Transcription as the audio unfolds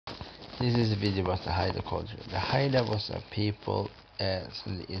This is a video about the Haida culture. The Haida was a people is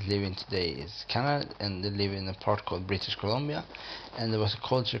living today is Canada, and they live in a part called British Columbia, and there was a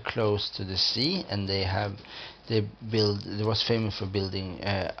culture close to the sea, and they was famous for building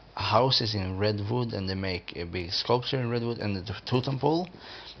houses in redwood, and they make a big sculpture in redwood, and the totem pole,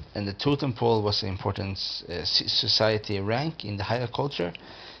 and the totem pole was an important society rank in the Haida culture.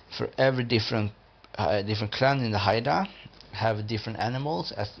 For every different clan in the Haida have different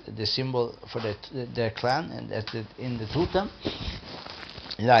animals as the symbol for their clan, and in the totem,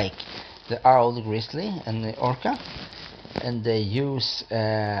 like the owl, the grizzly, and the orca, and they use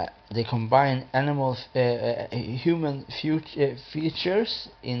they combine human features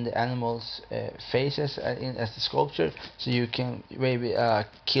in the animals' faces as the sculpture, so you can maybe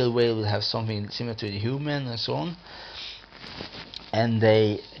kill whale will have something similar to the human and so on. And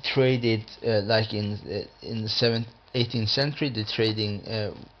they traded like in the 18th century, they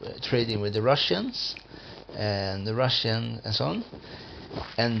trading with the Russians and so on.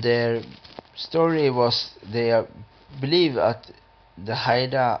 And their story was they believe that the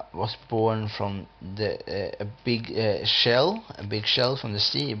Haida was born from a big shell from the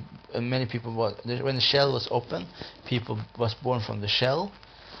sea. Many people when the shell was open, people was born from the shell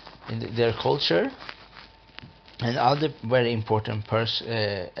in their culture. And other very important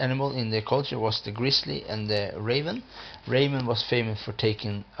animal in their culture was the grizzly and the raven. Raven was famous for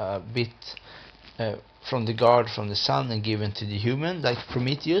taking a bit from the guard from the sun and given to the human, like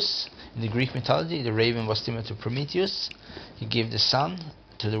Prometheus. In the Greek mythology, the raven was similar to Prometheus. He gave the sun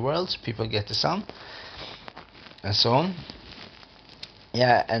to the world, so people get the sun, and so on.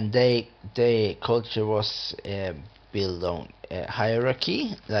 Yeah, and their culture was built on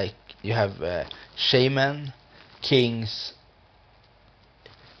hierarchy. Like you have shaman, kings,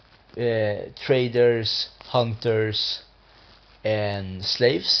 traders, hunters, and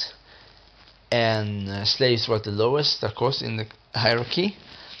slaves. And slaves were the lowest, of course, in the hierarchy.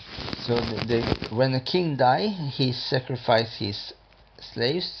 So when a king died, he sacrificed his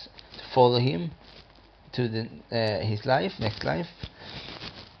slaves to follow him to his next life,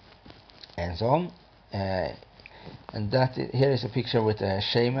 and so on. And here is a picture with a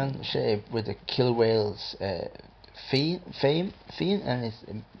shaman with a kill whale's fin, and it's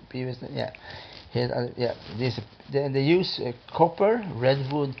previously they use copper,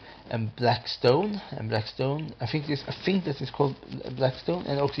 redwood, and black stone. I think this is called black stone,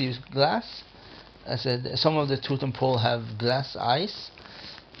 and also use glass. I said some of the totem pole have glass eyes,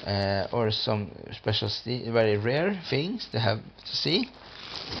 or some special very rare things they have to see.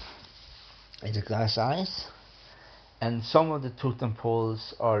 It's the glass eyes. And some of the totem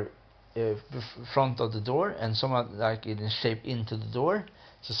poles are front of the door, and some are like in shape into the door.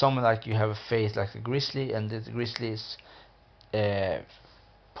 So some are like you have a face like a grizzly, and the grizzly's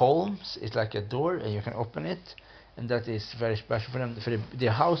palms is like a door, and you can open it, and that is very special for them. For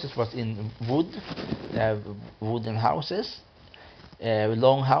the houses was in wood. They have wooden houses,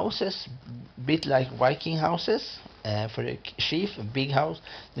 long houses, bit like Viking houses. For the chief, a big house.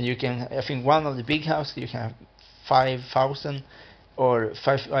 Then you can, I think, one of the big houses you can have 5,000 or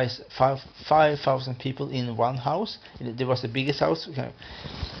 5,000 people in one house. There was the biggest house.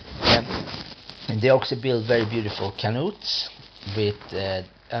 And they also built very beautiful canoes with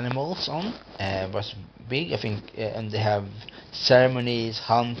animals on. Was big, I think, and they have ceremonies,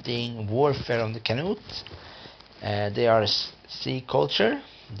 hunting, warfare on the canoes. They are a sea culture.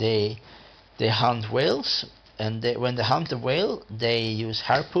 They hunt whales, and when they hunt a whale, they use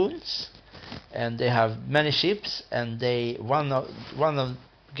harpoons. And they have many ships, and one of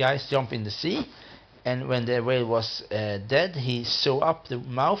guys jump in the sea, and when the whale was dead, he sew up the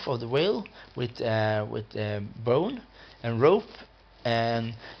mouth of the whale with bone and rope,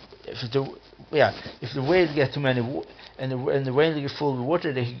 and if the whale get too many and the whale get full of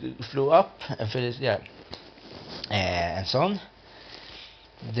water, they flew up and and so on.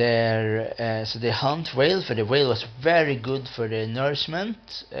 So they hunt whale, for the whale was very good for the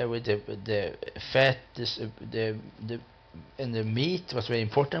nourishment, with the fat, and the meat was very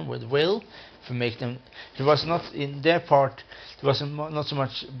important with whale for make them. There was not in their part. There was not so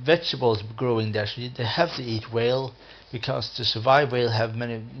much vegetables growing there, so they have to eat whale, because to survive, whale have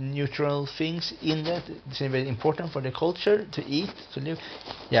many neutral things in that. It's very important for the culture to eat, to live.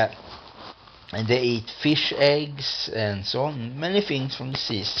 Yeah. And they eat fish eggs and so on, many things from the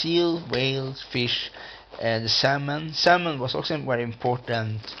sea: seal, whales, fish, and the salmon. Salmon was also very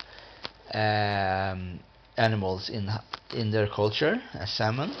important animals in their culture,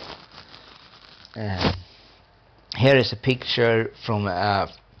 salmon. Here is a picture from a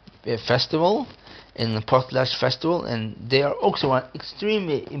festival, in the potlatch festival, and they are also one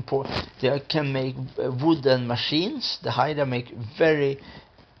extremely important. They can make wooden machines. The Haida make very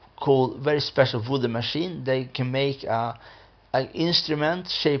cool, very special wooden machine. They can make an instrument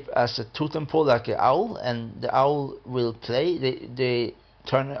shaped as a totem pole, like an owl, and the owl will play. They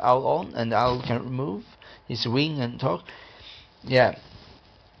turn the owl on, and the owl can move his wing and talk. Yeah.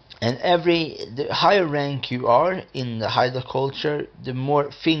 And the higher rank you are in the Haida culture, the more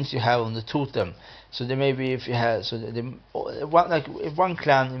things you have on the totem. So there may be, if you have, so if one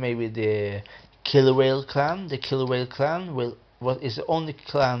clan, maybe the killer whale clan. The killer whale clan is the only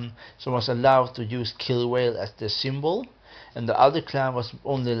clan that was allowed to use killer whale as the symbol, and the other clan was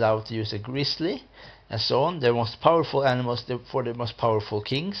only allowed to use a grizzly, and so on. The most powerful animals for the most powerful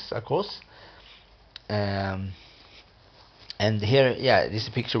kings, of course. And here, yeah, this is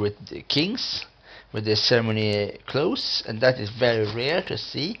a picture with the kings, with the ceremony clothes, and that is very rare to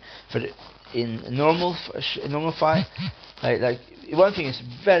see. In normal fight, like one thing is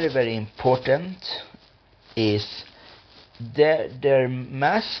very important is their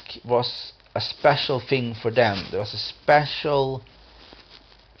mask was a special thing for them. There was a special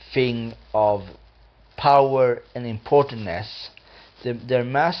thing of power and importance. Their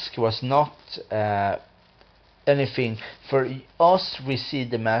mask was not anything. For us, we see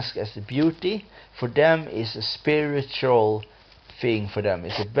the mask as a beauty. For them, it's a spiritual thing. For them,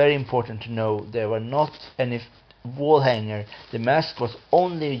 it's very important to know there were not any wall hanger. The mask was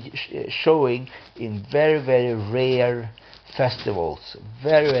only showing in very rare festivals.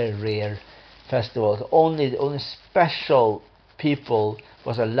 Very rare festivals. Only special people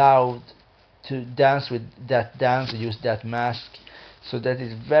was allowed to dance with that dance, use that mask. So that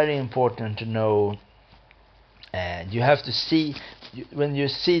is very important to know. And you have to see, when you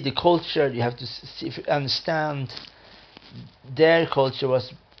see the culture, you have to see, if you understand their culture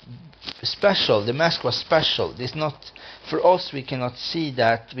was special, the mask was special. It's not, for us, we cannot see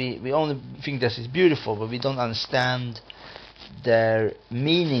that. We only think that it's beautiful, but we don't understand their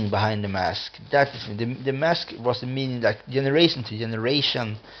meaning behind the mask. That is, the mask was the meaning, like generation to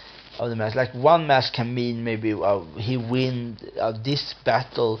generation of the mask. Like one mask can mean maybe he win this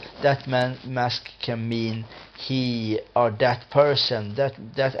battle. That mask can mean he or that person.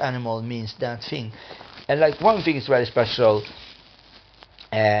 That animal means that thing. And like one thing is very special.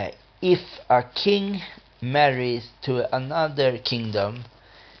 If a king marries to another kingdom,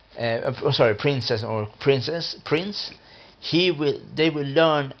 princess or prince, they will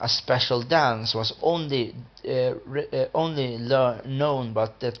learn a special dance was only known,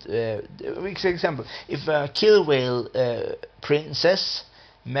 but that for example, if a killer whale princess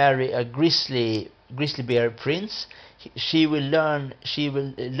marry a grizzly bear prince, she will learn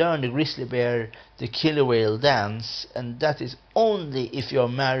the grizzly bear the killer whale dance, and that is only if you're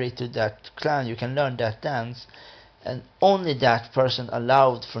married to that clan you can learn that dance. And only that person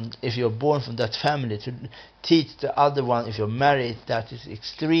allowed, if you're born from that family, to teach the other one. If you're married, that is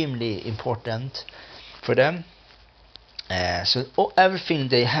extremely important for them. So everything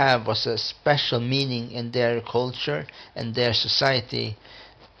they have was a special meaning in their culture and their society,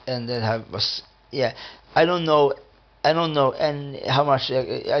 and I don't know and how much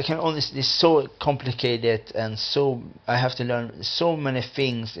I can only. It's so complicated, and so I have to learn so many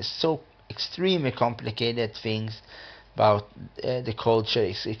things. It's so extremely complicated things about the culture.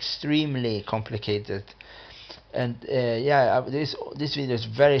 It's extremely complicated, and this video is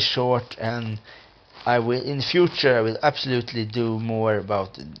very short, and I will in the future I will absolutely do more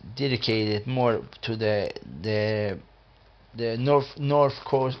about, dedicated more to the north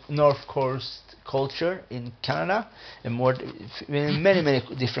coast culture in Canada, and more many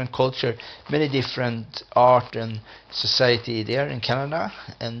different culture, many different art and society there in Canada,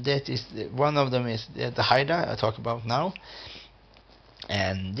 and that is one of them is the Haida I talk about now.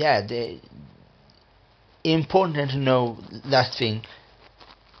 And yeah, the important to know last thing,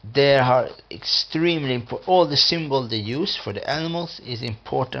 they are extremely important. All the symbol they use for the animals is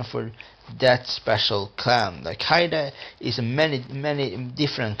important for that special clan. Like Haida is many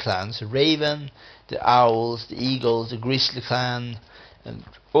different clans: Raven, the owls, the eagles, the grizzly clan, and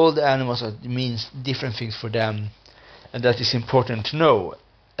all the animals means different things for them, and that is important to know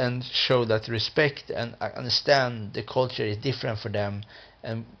and show that respect and understand the culture is different for them,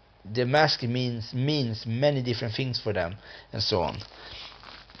 and the mask means many different things for them, and so on.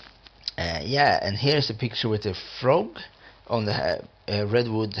 And here's a picture with a frog on the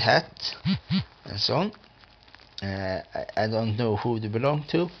redwood hat and so on. I don't know who they belong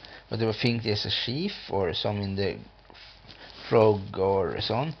to, but I think there's a sheaf or some in the frog or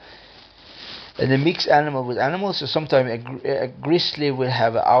so on. And they mix animal with animals. So sometimes a grizzly will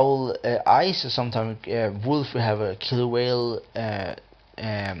have owl eyes, so sometimes wolf will have a killer whale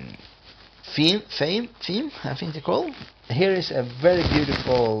theme, I think they call. Here is a very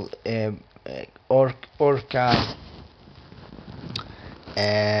beautiful orca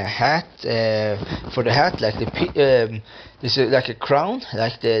hat. For the hat, like this is like a crown,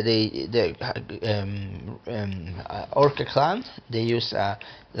 like the orca clan. They use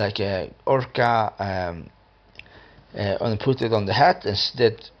like a orca and put it on the hat, and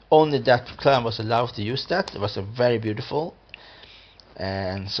that only that clan was allowed to use that. It was a very beautiful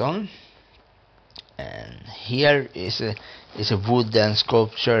and so on. And here is a wooden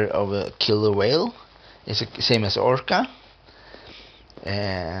sculpture of a killer whale. It's the same as orca.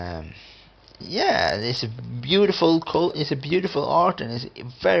 Yeah, it's a beautiful art, and it's a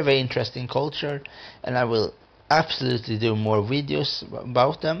very interesting culture, and I will absolutely do more videos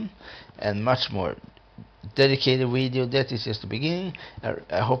about them, and much more dedicated video. That is just the beginning.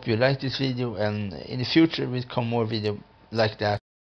 I hope you like this video, and in the future will come more video like that.